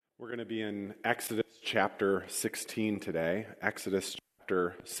We're going to be in Exodus chapter 16 today. Exodus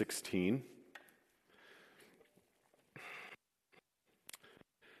chapter 16.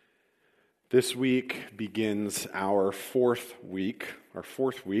 This week begins our fourth week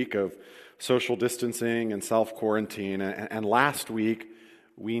of social distancing and self-quarantine. And last week,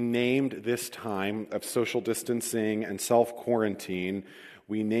 we named this time of social distancing and self-quarantine,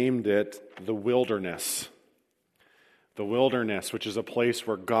 we named it the wilderness. The wilderness, which is a place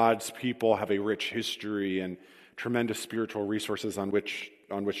where God's people have a rich history and tremendous spiritual resources on which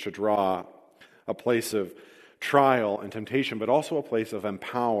to draw, a place of trial and temptation, but also a place of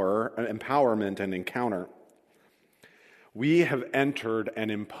empowerment and encounter. We have entered an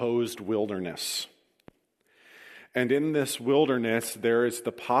imposed wilderness. And in this wilderness, there is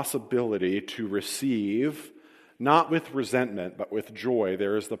the possibility to receive, not with resentment, but with joy,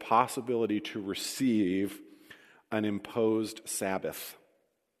 there is the possibility to receive an imposed Sabbath.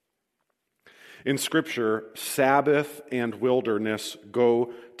 In Scripture, Sabbath and wilderness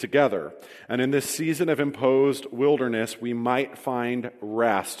go together. And in this season of imposed wilderness, we might find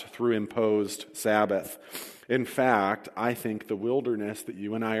rest through imposed Sabbath. In fact, I think the wilderness that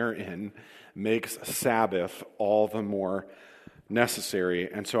you and I are in makes Sabbath all the more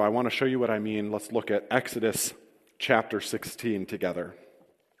necessary. And so I want to show you what I mean. Let's look at Exodus chapter 16 together.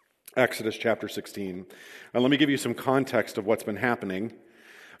 Exodus chapter 16. And let me give you some context of what's been happening.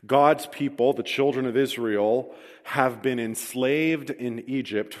 God's people, the children of Israel, have been enslaved in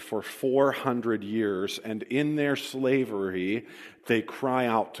Egypt for 400 years, and in their slavery, they cry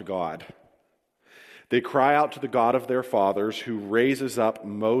out to God. They cry out to the God of their fathers, who raises up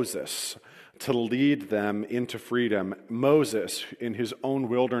Moses to lead them into freedom. Moses, in his own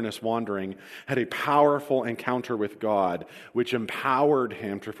wilderness wandering, had a powerful encounter with God, which empowered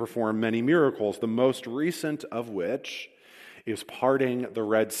him to perform many miracles, the most recent of which is parting the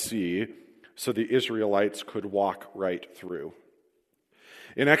Red Sea so the Israelites could walk right through.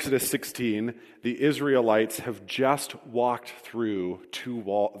 In Exodus 16, the Israelites have just walked through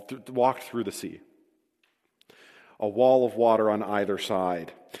the sea. A wall of water on either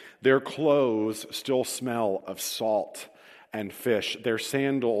side. Their clothes still smell of salt and fish. Their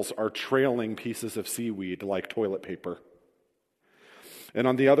sandals are trailing pieces of seaweed like toilet paper. And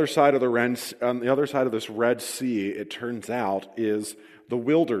on the other side of this Red Sea, it turns out, is the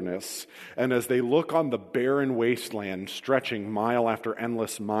wilderness. And as they look on the barren wasteland stretching mile after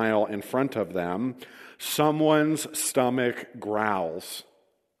endless mile in front of them, someone's stomach growls.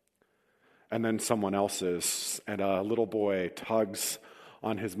 And then someone else's, and a little boy tugs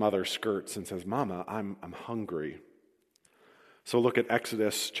on his mother's skirts and says, "Mama, I'm hungry." So look at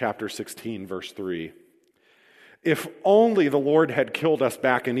Exodus chapter 16, verse 3. "If only the Lord had killed us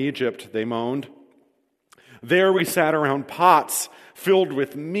back in Egypt," they moaned. "There we sat around pots filled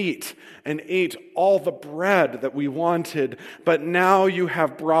with meat and ate all the bread that we wanted. But now you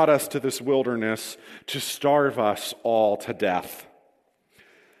have brought us to this wilderness to starve us all to death."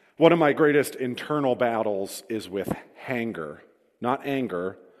 One of my greatest internal battles is with hunger. Not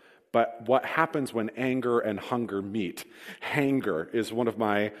anger, but what happens when anger and hunger meet. Hunger is one of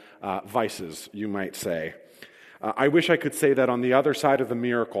my vices, you might say. I wish I could say that on the other side of the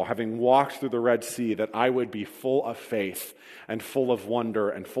miracle, having walked through the Red Sea, that I would be full of faith and full of wonder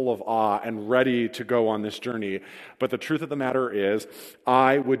and full of awe and ready to go on this journey. But the truth of the matter is,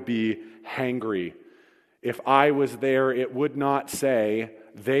 I would be hangry. If I was there, it would not say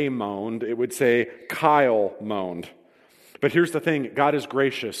they moaned, it would say Kyle moaned. But here's the thing, God is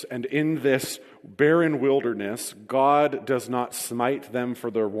gracious, and in this barren wilderness, God does not smite them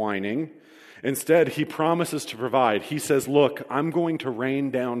for their whining. Instead, he promises to provide. He says, "Look, I'm going to rain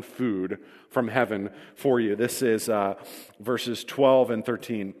down food from heaven for you." This is verses 12 and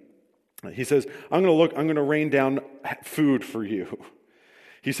 13. He says, I'm going to rain down food for you.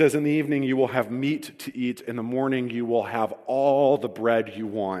 He says, "In the evening you will have meat to eat. In the morning you will have all the bread you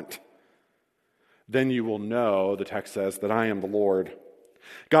want. Then you will know," the text says, "that I am the Lord."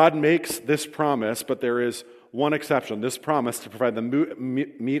 God makes this promise, but there is one exception. This promise to provide the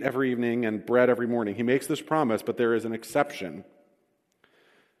meat every evening and bread every morning. He makes this promise, but there is an exception.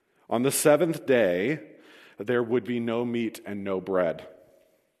 On the seventh day, there would be no meat and no bread.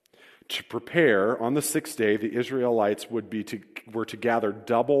 To prepare, on the sixth day, the Israelites were to gather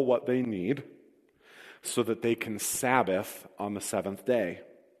double what they need so that they can Sabbath on the seventh day.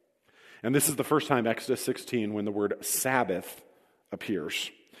 And this is the first time, Exodus 16, when the word Sabbath appears.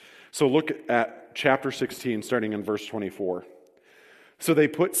 So look at chapter 16, starting in verse 24. So they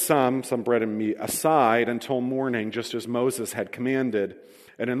put some bread and meat aside until morning, just as Moses had commanded.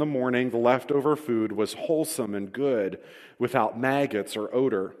 And in the morning, the leftover food was wholesome and good, without maggots or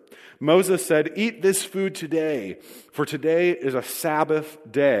odor. Moses said, "Eat this food today, for today is a Sabbath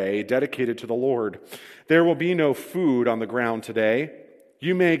day dedicated to the Lord. There will be no food on the ground today.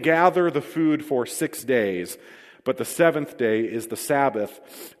 You may gather the food for 6 days, but the seventh day is the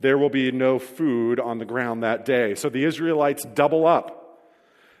Sabbath. There will be no food on the ground that day." So the Israelites double up,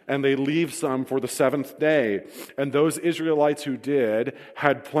 and they leave some for the seventh day. And those Israelites who did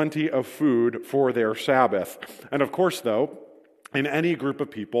had plenty of food for their Sabbath. And of course, though, in any group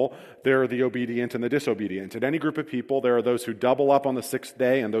of people, there are the obedient and the disobedient. In any group of people, there are those who double up on the sixth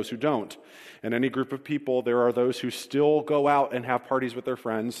day and those who don't. In any group of people, there are those who still go out and have parties with their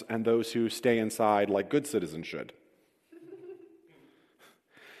friends and those who stay inside like good citizens should.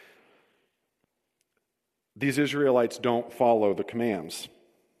 These Israelites don't follow the commands.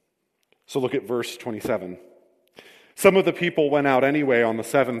 So look at verse 27. Some of the people went out anyway on the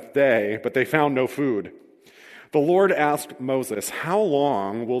seventh day, but they found no food. The Lord asked Moses, "How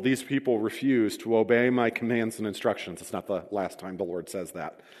long will these people refuse to obey my commands and instructions?" It's not the last time the Lord says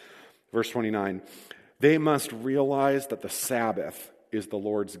that. Verse 29, "They must realize that the Sabbath is the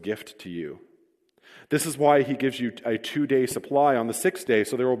Lord's gift to you. This is why he gives you a 2-day supply on the 6th day,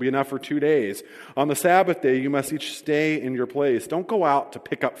 so there will be enough for 2 days. On the Sabbath day, you must each stay in your place. Don't go out to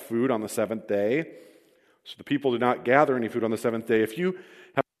pick up food on the 7th day." So the people did not gather any food on the 7th day. If you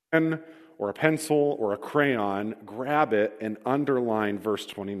have a pen or a pencil or a crayon, grab it and underline verse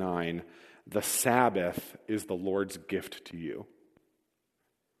 29. The Sabbath is the Lord's gift to you.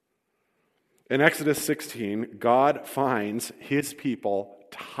 In Exodus 16, God finds his people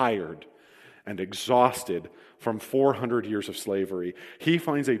tired and exhausted from 400 years of slavery. He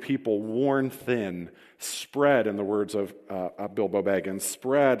finds a people worn thin, spread, in the words of Bilbo Baggins,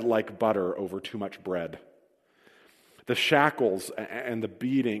 spread like butter over too much bread. The shackles and the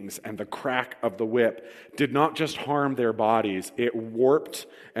beatings and the crack of the whip did not just harm their bodies, it warped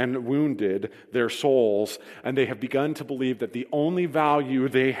and wounded their souls, and they have begun to believe that the only value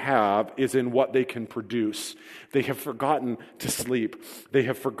they have is in what they can produce. They have forgotten to sleep. They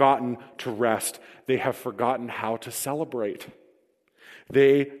have forgotten to rest. They have forgotten how to celebrate.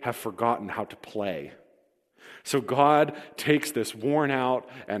 They have forgotten how to play. So God takes this worn out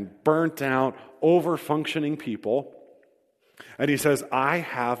and burnt out, over-functioning people, and he says, "I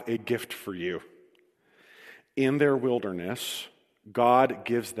have a gift for you." In their wilderness, God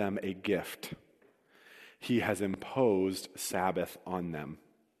gives them a gift. He has imposed Sabbath on them.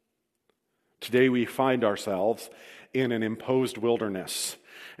 Today we find ourselves in an imposed wilderness.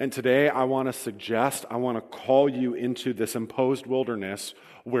 And today I want to call you into this imposed wilderness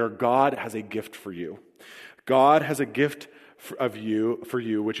where God has a gift for you. God has a gift for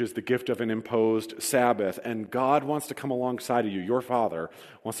you, which is the gift of an imposed Sabbath. And God wants to come alongside of you. Your Father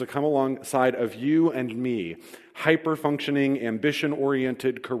wants to come alongside of you and me, hyper-functioning,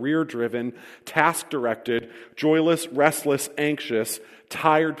 ambition-oriented, career-driven, task-directed, joyless, restless, anxious,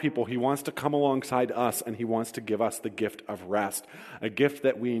 tired people. He wants to come alongside us, and he wants to give us the gift of rest, a gift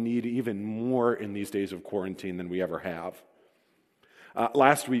that we need even more in these days of quarantine than we ever have.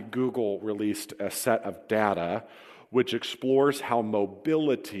 Last week, Google released a set of data which explores how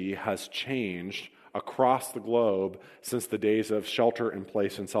mobility has changed across the globe since the days of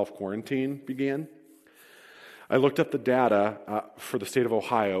shelter-in-place and self-quarantine began. I looked up the data for the state of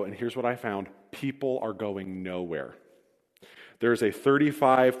Ohio, and here's what I found. People are going nowhere. There's a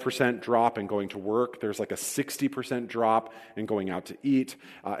 35% drop in going to work. There's like a 60% drop in going out to eat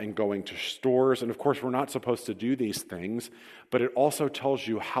and going to stores. And of course, we're not supposed to do these things, but it also tells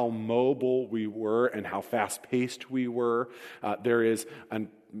you how mobile we were and how fast-paced we were. There is a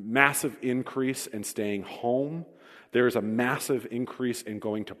massive increase in staying home. There's a massive increase in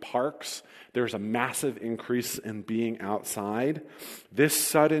going to parks. There's a massive increase in being outside. This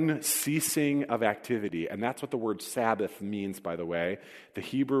sudden ceasing of activity, and that's what the word Sabbath means, by the way. The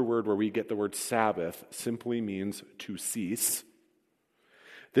Hebrew word where we get the word Sabbath simply means to cease.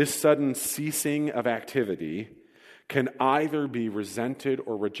 This sudden ceasing of activity can either be resented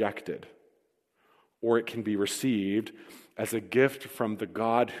or rejected, or it can be received as a gift from the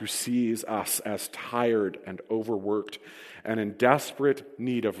God who sees us as tired and overworked and in desperate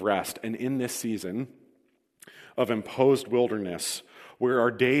need of rest. And in this season of imposed wilderness, where our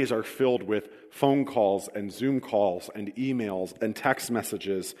days are filled with phone calls and Zoom calls and emails and text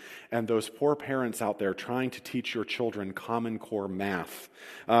messages, and those poor parents out there trying to teach your children Common Core math,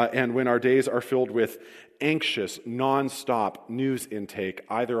 and when our days are filled with anxious, nonstop news intake,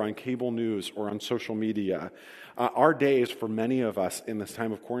 either on cable news or on social media. Our days, for many of us in this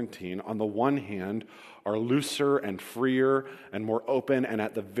time of quarantine, on the one hand, are looser and freer and more open, and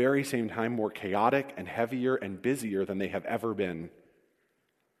at the very same time, more chaotic and heavier and busier than they have ever been.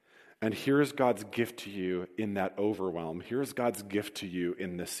 And here's God's gift to you in that overwhelm. Here's God's gift to you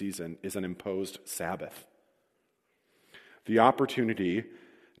in this season is an imposed Sabbath. The opportunity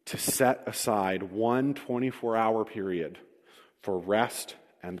to set aside one 24-hour period for rest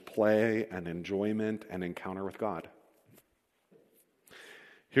and play and enjoyment and encounter with God.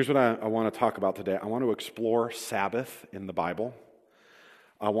 Here's what I want to talk about today. I want to explore Sabbath in the Bible.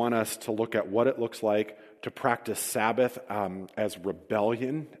 I want us to look at what it looks like to practice Sabbath as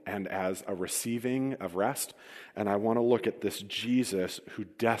rebellion and as a receiving of rest. And I want to look at this Jesus who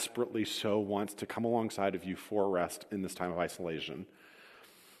desperately so wants to come alongside of you for rest in this time of isolation.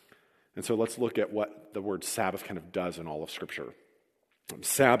 And so let's look at what the word Sabbath kind of does in all of Scripture.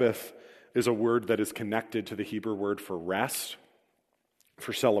 Sabbath is a word that is connected to the Hebrew word for rest,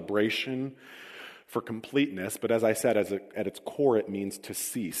 for celebration, for completeness, but as I said, at its core, it means to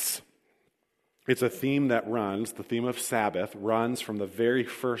cease. It's a theme that runs, the theme of Sabbath, runs from the very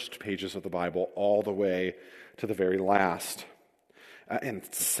first pages of the Bible all the way to the very last. And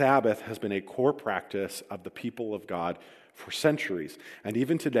Sabbath has been a core practice of the people of God for centuries. And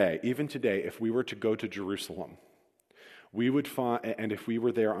even today, if we were to go to Jerusalem, we would find, and if we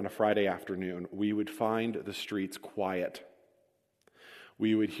were there on a Friday afternoon, we would find the streets quiet.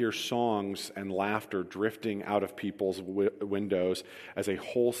 We would hear songs and laughter drifting out of people's windows as a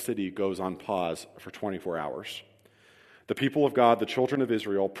whole city goes on pause for 24 hours. The people of God, the children of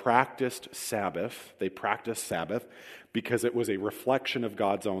Israel, practiced Sabbath. They practiced Sabbath because it was a reflection of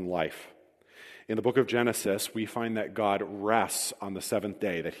God's own life. In the book of Genesis, we find that God rests on the seventh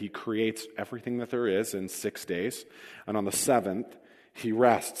day, that he creates everything that there is in 6 days, and on the seventh, he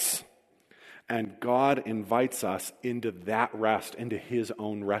rests. And God invites us into that rest, into his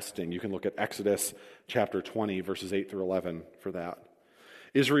own resting. You can look at Exodus chapter 20, verses 8 through 11 for that.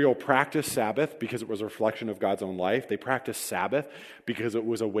 Israel practiced Sabbath because it was a reflection of God's own life. They practiced Sabbath because it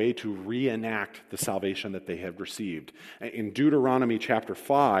was a way to reenact the salvation that they had received. In Deuteronomy chapter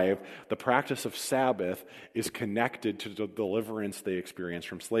 5, the practice of Sabbath is connected to the deliverance they experienced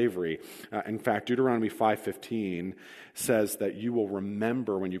from slavery. In fact, Deuteronomy 5:15 says that you will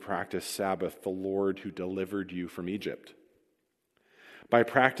remember when you practice Sabbath the Lord who delivered you from Egypt. By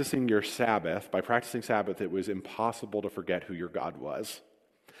practicing Sabbath, it was impossible to forget who your God was.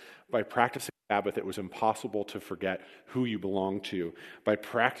 By practicing Sabbath, it was impossible to forget who you belonged to. By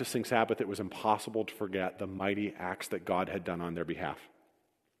practicing Sabbath, it was impossible to forget the mighty acts that God had done on their behalf.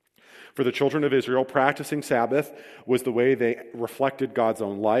 For the children of Israel, practicing Sabbath was the way they reflected God's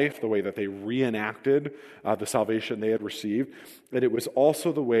own life, the way that they reenacted the salvation they had received, and it was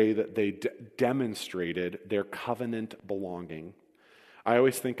also the way that they demonstrated their covenant belonging. I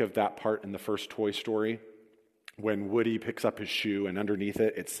always think of that part in the first Toy Story when Woody picks up his shoe and underneath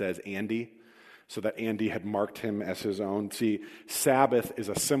it says Andy, so that Andy had marked him as his own. See, Sabbath is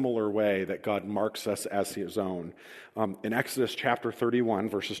a similar way that God marks us as his own. In Exodus chapter 31,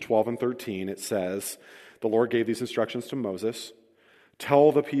 verses 12 and 13, it says, the Lord gave these instructions to Moses,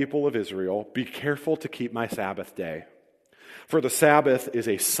 "Tell the people of Israel, be careful to keep my Sabbath day. For the Sabbath is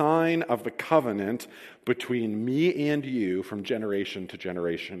a sign of the covenant between me and you from generation to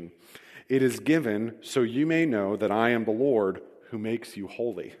generation. It is given so you may know that I am the Lord who makes you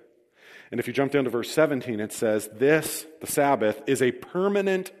holy." And if you jump down to verse 17, it says, "This, the Sabbath, is a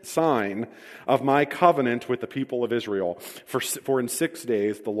permanent sign of my covenant with the people of Israel. For in 6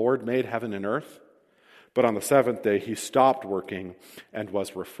 days the Lord made heaven and earth, but on the seventh day he stopped working and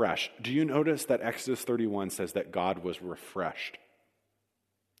was refreshed." Do you notice that Exodus 31 says that God was refreshed?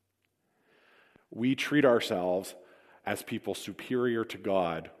 We treat ourselves as people superior to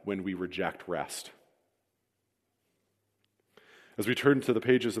God when we reject rest. As we turn to the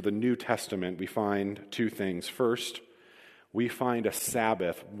pages of the New Testament, we find two things. First, we find a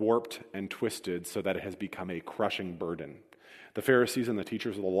Sabbath warped and twisted so that it has become a crushing burden. The Pharisees and the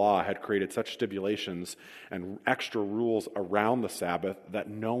teachers of the law had created such stipulations and extra rules around the Sabbath that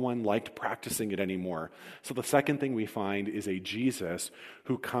no one liked practicing it anymore. So the second thing we find is a Jesus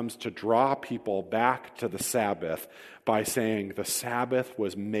who comes to draw people back to the Sabbath by saying the Sabbath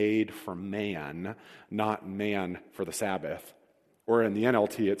was made for man, not man for the Sabbath. Or in the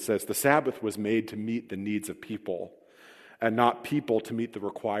NLT, it says the Sabbath was made to meet the needs of people and not people to meet the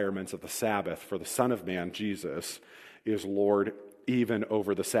requirements of the Sabbath. For the Son of Man, Jesus, is Lord even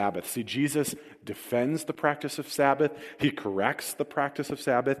over the Sabbath. See, Jesus defends the practice of Sabbath. He corrects the practice of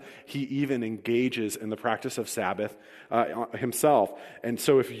Sabbath. He even engages in the practice of Sabbath himself. And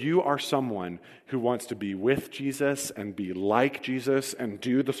so if you are someone who wants to be with Jesus and be like Jesus and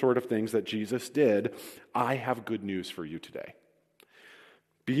do the sort of things that Jesus did, I have good news for you today.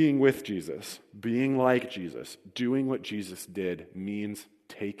 Being with Jesus, being like Jesus, doing what Jesus did means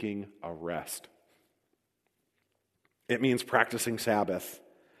taking a rest. It means practicing Sabbath.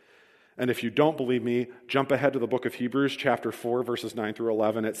 And if you don't believe me, jump ahead to the book of Hebrews, chapter 4, verses 9 through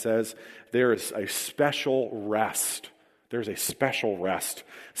 11. It says, there is a special rest. There's a special rest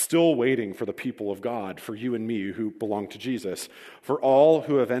still waiting for the people of God, for you and me who belong to Jesus. For all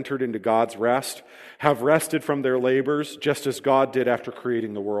who have entered into God's rest have rested from their labors, just as God did after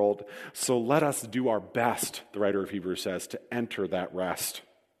creating the world. So let us do our best, the writer of Hebrews says, to enter that rest.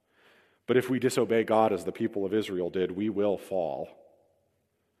 But if we disobey God as the people of Israel did, we will fall.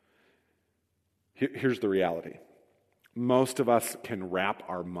 Here's the reality. Most of us can wrap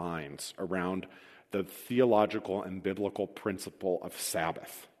our minds around the theological and biblical principle of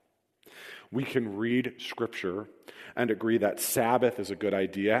Sabbath. We can read Scripture and agree that Sabbath is a good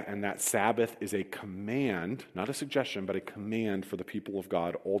idea and that Sabbath is a command, not a suggestion, but a command for the people of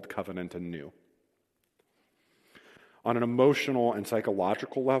God, Old Covenant and New. On an emotional and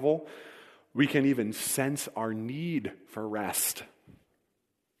psychological level, we can even sense our need for rest,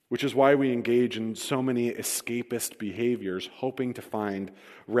 which is why we engage in so many escapist behaviors, hoping to find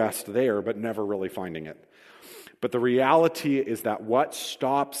rest there, but never really finding it. But the reality is that what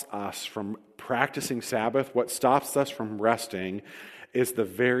stops us from practicing Sabbath, what stops us from resting, is the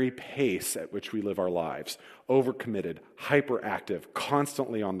very pace at which we live our lives. Overcommitted, hyperactive,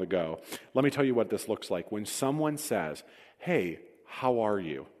 constantly on the go. Let me tell you what this looks like. When someone says, "Hey, how are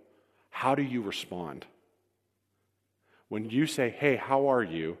you?" How do you respond? When you say, "Hey, how are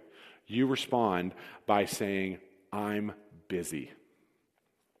you?" you respond by saying, "I'm busy."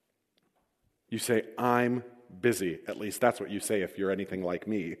 You say, "I'm busy." At least that's what you say if you're anything like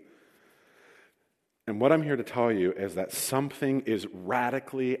me. And what I'm here to tell you is that something is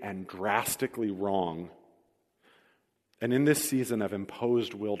radically and drastically wrong. And in this season of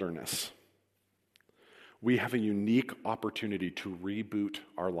imposed wilderness, we have a unique opportunity to reboot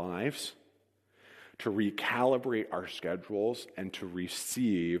our lives, to recalibrate our schedules, and to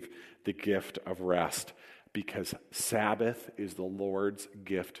receive the gift of rest, because Sabbath is the Lord's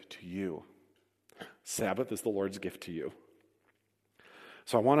gift to you. Sabbath is the Lord's gift to you.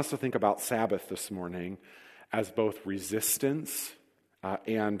 So I want us to think about Sabbath this morning as both resistance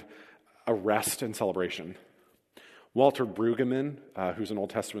and a rest and celebration. Walter Brueggemann, who's an Old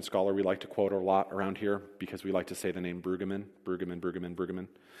Testament scholar we like to quote a lot around here because we like to say the name Brueggemann.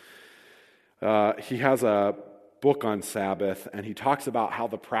 He has a book on Sabbath, and he talks about how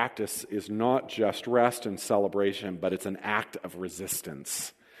the practice is not just rest and celebration, but it's an act of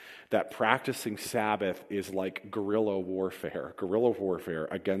resistance. That practicing Sabbath is like guerrilla warfare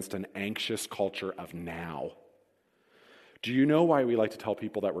against an anxious culture of now. Do you know why we like to tell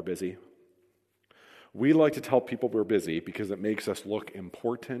people that we're busy? We like to tell people we're busy because it makes us look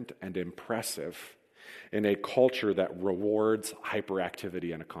important and impressive in a culture that rewards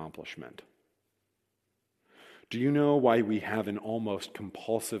hyperactivity and accomplishment. Do you know why we have an almost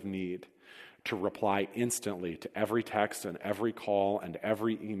compulsive need to reply instantly to every text and every call and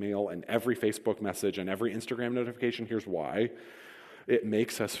every email and every Facebook message and every Instagram notification? Here's why. It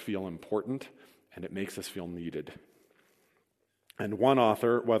makes us feel important and it makes us feel needed. And one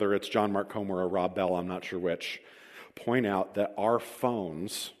author, whether it's John Mark Comer or Rob Bell, I'm not sure which, point out that our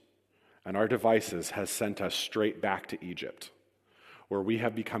phones and our devices has sent us straight back to Egypt, where we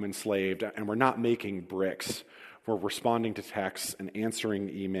have become enslaved, and we're not making bricks. We're responding to texts and answering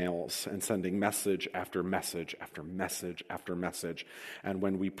emails and sending message after message after message after message. And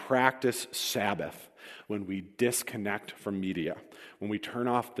when we practice Sabbath, when we disconnect from media, when we turn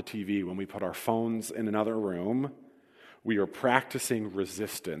off the TV, when we put our phones in another room, we are practicing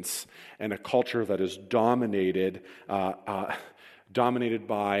resistance in a culture that is dominated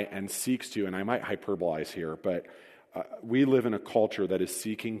by and seeks to, and I might hyperbolize here, but we live in a culture that is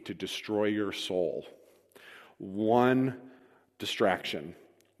seeking to destroy your soul. One distraction,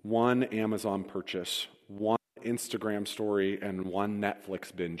 one Amazon purchase, one Instagram story, and one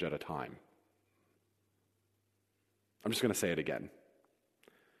Netflix binge at a time. I'm just going to say it again.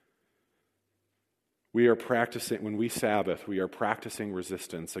 We are practicing, when we Sabbath, we are practicing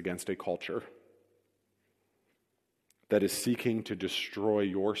resistance against a culture that is seeking to destroy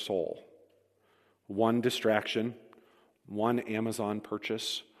your soul. One distraction, one Amazon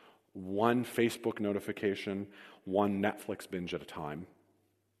purchase, one Facebook notification, one Netflix binge at a time.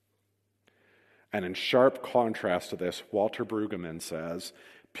 And in sharp contrast to this, Walter Brueggemann says,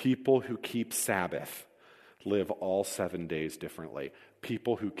 people who keep Sabbath live all 7 days differently.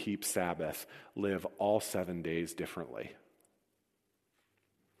 People who keep Sabbath live all 7 days differently.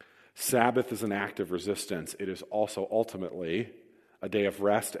 Sabbath is an act of resistance. It is also ultimately a day of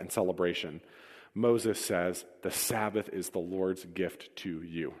rest and celebration. Moses says, the Sabbath is the Lord's gift to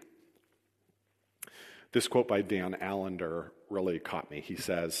you. This quote by Dan Allender really caught me. He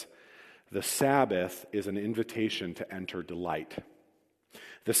says, the Sabbath is an invitation to enter delight.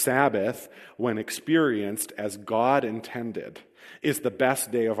 The Sabbath, when experienced as God intended, is the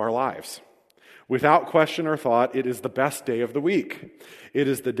best day of our lives. Without question or thought, it is the best day of the week. It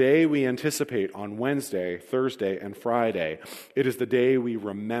is the day we anticipate on Wednesday, Thursday, and Friday. It is the day we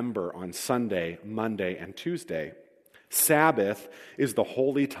remember on Sunday, Monday, and Tuesday. Sabbath is the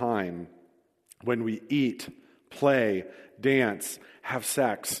holy time when we eat, play, dance, have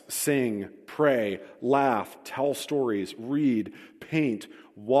sex, sing, pray, laugh, tell stories, read, paint,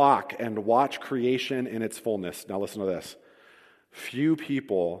 walk, and watch creation in its fullness. Now listen to this. Few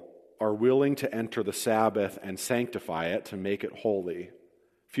people are willing to enter the Sabbath and sanctify it to make it holy.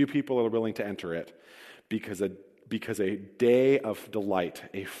 Few people are willing to enter it because a day of delight,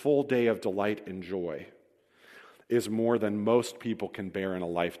 a full day of delight and joy, is more than most people can bear in a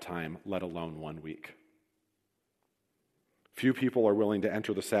lifetime, let alone 1 week. Few people are willing to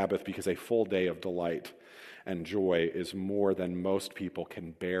enter the Sabbath because a full day of delight and joy is more than most people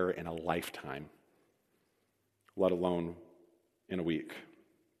can bear in a lifetime, let alone in a week.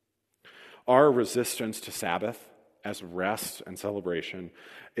 Our resistance to Sabbath as rest and celebration,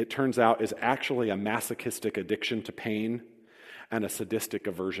 it turns out, is actually a masochistic addiction to pain and a sadistic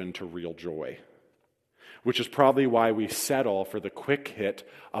aversion to real joy, which is probably why we settle for the quick hit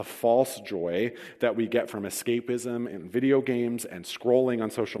of false joy that we get from escapism and video games and scrolling on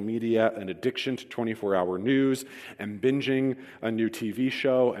social media, an addiction to 24-hour news and binging a new TV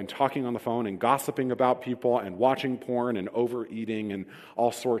show and talking on the phone and gossiping about people and watching porn and overeating and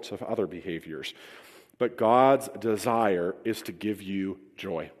all sorts of other behaviors. But God's desire is to give you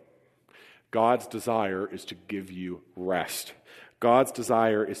joy. God's desire is to give you rest. God's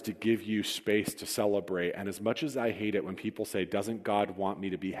desire is to give you space to celebrate. And as much as I hate it when people say, doesn't God want me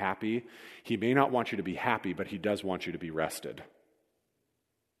to be happy? He may not want you to be happy, but he does want you to be rested.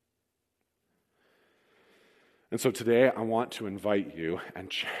 And so today I want to invite you and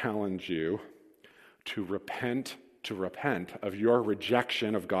challenge you to repent of your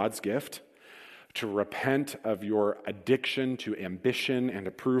rejection of God's gift, to repent of your addiction to ambition and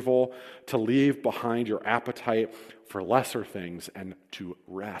approval, to leave behind your appetite for lesser things, and to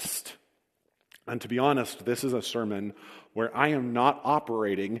rest. And to be honest, this is a sermon where I am not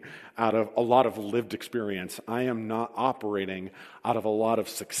operating out of a lot of lived experience. I am not operating out of a lot of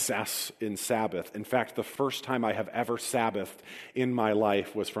success in Sabbath. In fact, the first time I have ever Sabbathed in my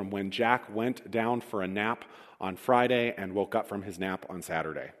life was from when Jack went down for a nap on Friday and woke up from his nap on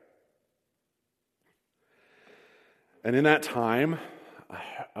Saturday. And in that time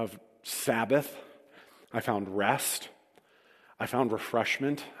of Sabbath, I found rest, I found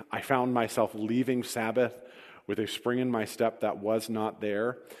refreshment, I found myself leaving Sabbath with a spring in my step that was not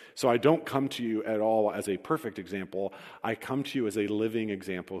there. So I don't come to you at all as a perfect example. I come to you as a living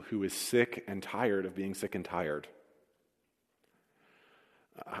example who is sick and tired of being sick and tired.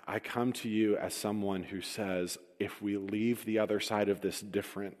 I come to you as someone who says, if we leave the other side of this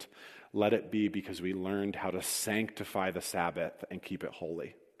different, let it be because we learned how to sanctify the Sabbath and keep it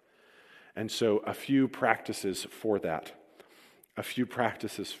holy. And so a few practices for that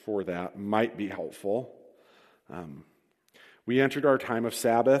might be helpful. We entered our time of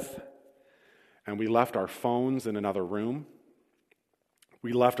Sabbath and we left our phones in another room.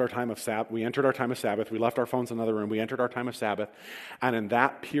 We entered our time of Sabbath, we left our phones in another room, we entered our time of Sabbath, and in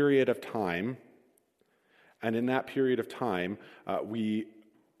that period of time, we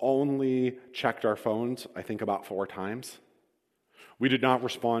only checked our phones, I think, about 4 times. We did not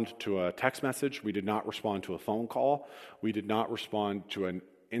respond to a text message. We did not respond to a phone call. We did not respond to an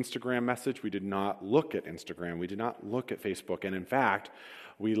Instagram message. We did not look at Instagram. We did not look at Facebook. And in fact,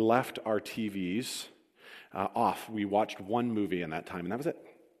 we left our TVs off. We watched one movie in that time, and that was it.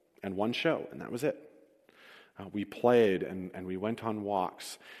 And one show, and that was it. We played and we went on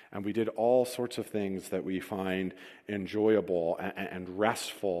walks and we did all sorts of things that we find enjoyable and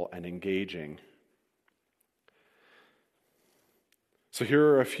restful and engaging. So here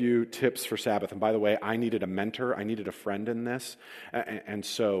are a few tips for Sabbath. And by the way, I needed a mentor. I needed a friend in this. And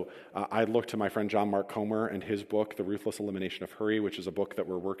so I looked to my friend John Mark Comer and his book, The Ruthless Elimination of Hurry, which is a book that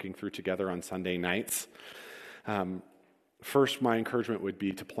we're working through together on Sunday nights. First, my encouragement would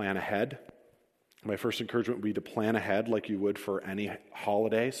be to plan ahead. My first encouragement would be to plan ahead like you would for any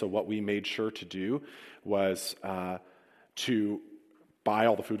holiday. So what we made sure to do was to buy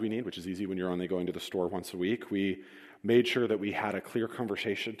all the food we need, which is easy when you're only going to the store once a week. We made sure that we had a clear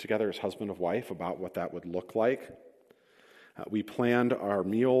conversation together as husband and wife about what that would look like. We planned our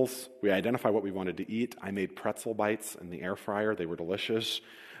meals. We identified what we wanted to eat. I made pretzel bites in the air fryer. They were delicious.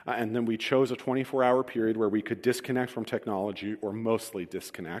 And then we chose a 24-hour period where we could disconnect from technology, or mostly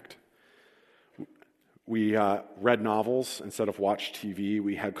disconnect. We read novels instead of watched TV.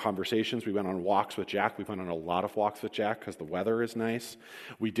 We had conversations. We went on walks with Jack. We went on a lot of walks with Jack because the weather is nice.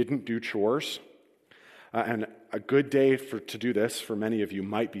 We didn't do chores. And a good day to do this for many of you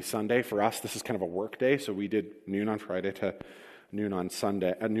might be Sunday. For us, this is kind of a work day, so we did noon on Friday to noon on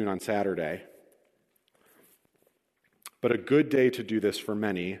Saturday. But a good day to do this for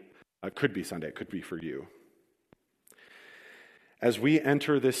many could be Sunday. It could be for you. As we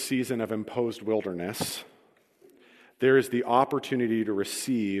enter this season of imposed wilderness, there is the opportunity to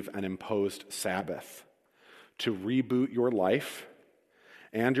receive an imposed Sabbath, to reboot your life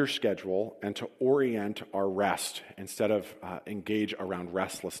and your schedule, and to orient our rest instead of engage around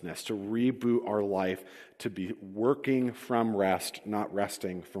restlessness, to reboot our life to be working from rest, not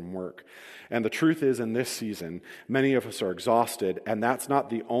resting from work. And the truth is, in this season, many of us are exhausted, and that's not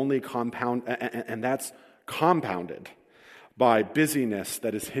the only and that's compounded by busyness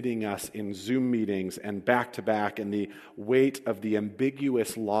that is hitting us in Zoom meetings and back-to-back, and the weight of the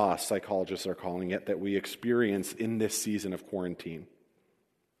ambiguous loss, psychologists are calling it, that we experience in this season of quarantine.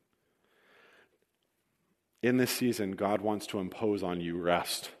 In this season, God wants to impose on you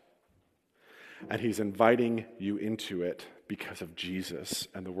rest. And he's inviting you into it because of Jesus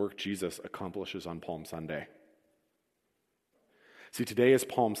and the work Jesus accomplishes on Palm Sunday. See, today is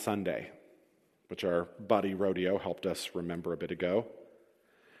Palm Sunday, which our buddy Rodeo helped us remember a bit ago.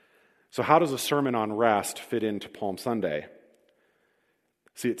 So how does a sermon on rest fit into Palm Sunday?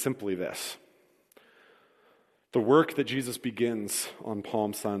 See, it's simply this. The work that Jesus begins on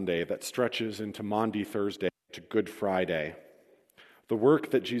Palm Sunday that stretches into Maundy Thursday to Good Friday, the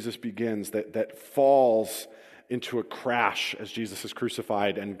work that Jesus begins that falls into a crash as Jesus is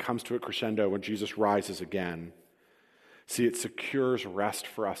crucified and comes to a crescendo when Jesus rises again. See, it secures rest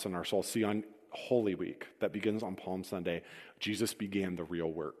for us in our souls. See, on Holy Week that begins on Palm Sunday, Jesus began the real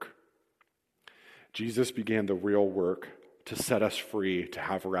work. Jesus began the real work to set us free, to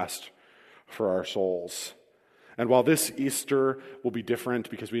have rest for our souls. And while this Easter will be different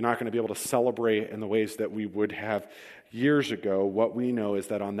because we're not going to be able to celebrate in the ways that we would have years ago, what we know is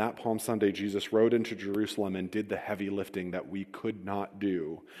that on that Palm Sunday, Jesus rode into Jerusalem and did the heavy lifting that we could not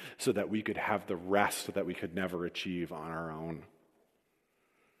do so that we could have the rest that we could never achieve on our own.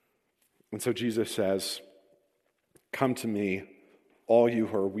 And so Jesus says, "Come to me, all you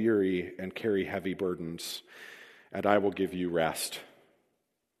who are weary and carry heavy burdens, and I will give you rest.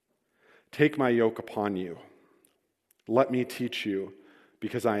 Take my yoke upon you. Let me teach you,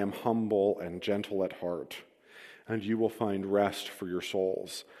 because I am humble and gentle at heart, and you will find rest for your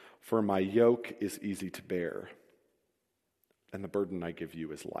souls. For my yoke is easy to bear, and the burden I give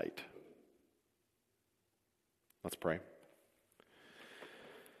you is light." Let's pray.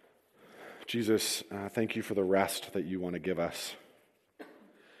 Jesus, thank you for the rest that you want to give us.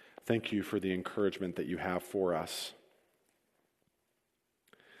 Thank you for the encouragement that you have for us.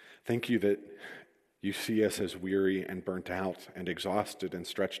 Thank you that you see us as weary and burnt out and exhausted and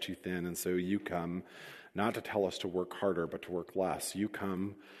stretched too thin, and so you come not to tell us to work harder, but to work less. You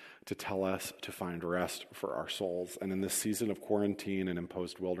come to tell us to find rest for our souls. And in this season of quarantine and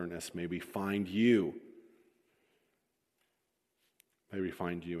imposed wilderness, may we find you. May we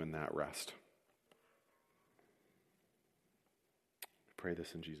find you in that rest. I pray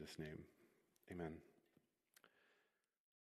this in Jesus' name. Amen.